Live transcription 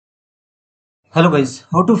Hello guys,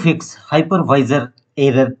 how to fix hypervisor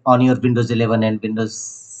error on your Windows 11 and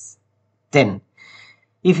Windows 10.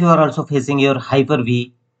 If you are also facing your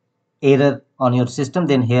Hyper-V error on your system,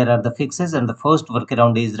 then here are the fixes, and the first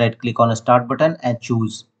workaround is right click on a start button and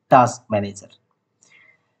choose Task Manager.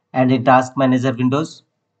 And in Task Manager Windows,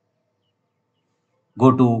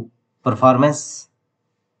 go to Performance,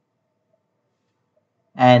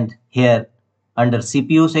 and here under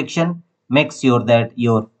CPU section, make sure that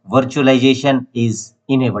your virtualization is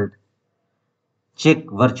enabled. Check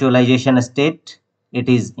virtualization state, it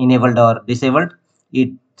is enabled or disabled.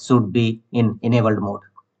 It should be in enabled mode.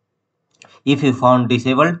 If you found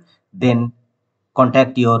disabled, then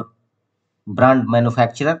contact your brand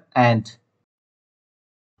manufacturer and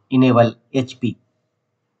enable HP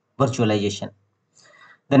virtualization.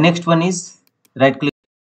 The next one is right click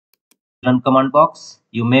run command box.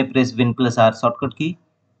 You may press Win plus R shortcut key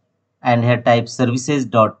and here type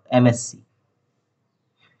services.msc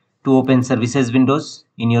to open services windows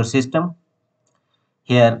in your system.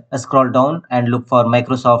 Here scroll down and look for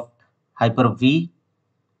Microsoft Hyper-V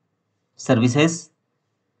services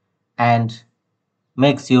and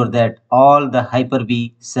make sure that all the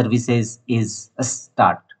Hyper-V services is a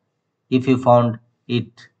start. If you found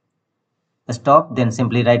it a stop, then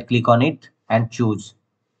simply right click on it and choose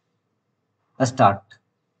a start.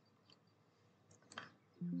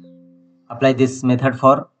 Apply this method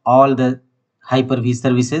for all the Hyper-V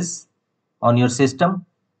services on your system.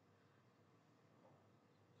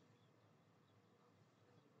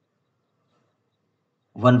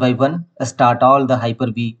 One by one, start all the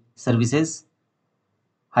Hyper-V services.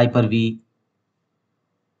 Hyper-V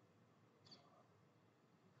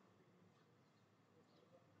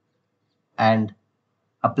and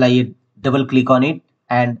apply it, double click on it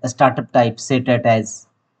and a startup type set it as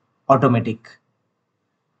automatic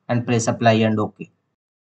and press apply and OK.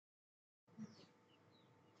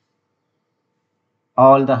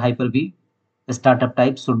 All the Hyper-V startup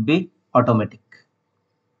types should be automatic.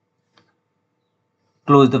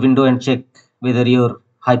 Close the window and check whether your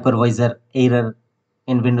hypervisor error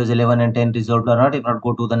in Windows 11 and 10 resolved or not. If not,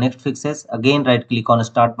 go to the next fixes. Again, right click on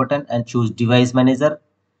start button and choose device manager.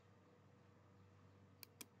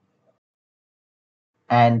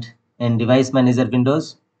 And in device manager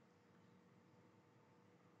windows,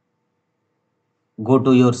 go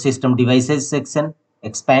to your system devices section,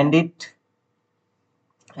 expand it,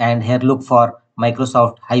 and here look for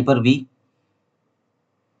Microsoft Hyper-V.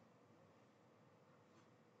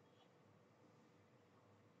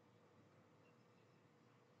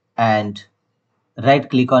 And right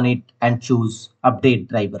click on it and choose update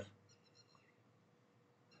driver.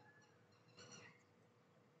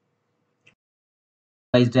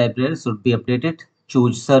 Device driver should be updated.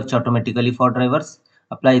 Choose search automatically for drivers.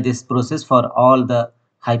 Apply this process for all the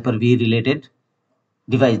Hyper-V related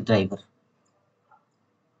device driver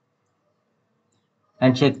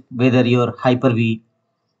and check whether your Hyper-V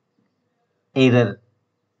error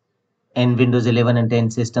in Windows 11 and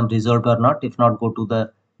 10 system resolved or not. If not, go to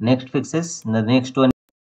the next fixes. The next one,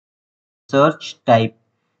 search, type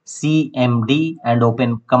CMD and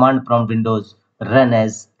open command prompt windows, run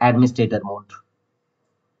as administrator mode.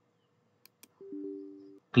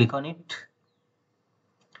 Click on it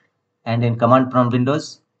and in command prompt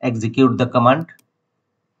windows, execute the command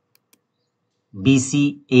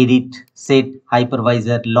bcdedit set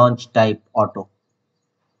hypervisor launch type auto.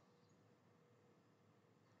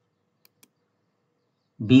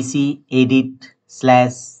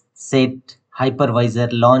 bcedit/set hypervisor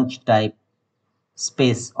launch type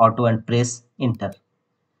space auto and press enter.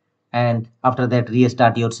 And after that,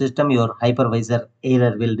 restart your system. Your hypervisor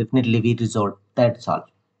error will definitely be resolved. That's all.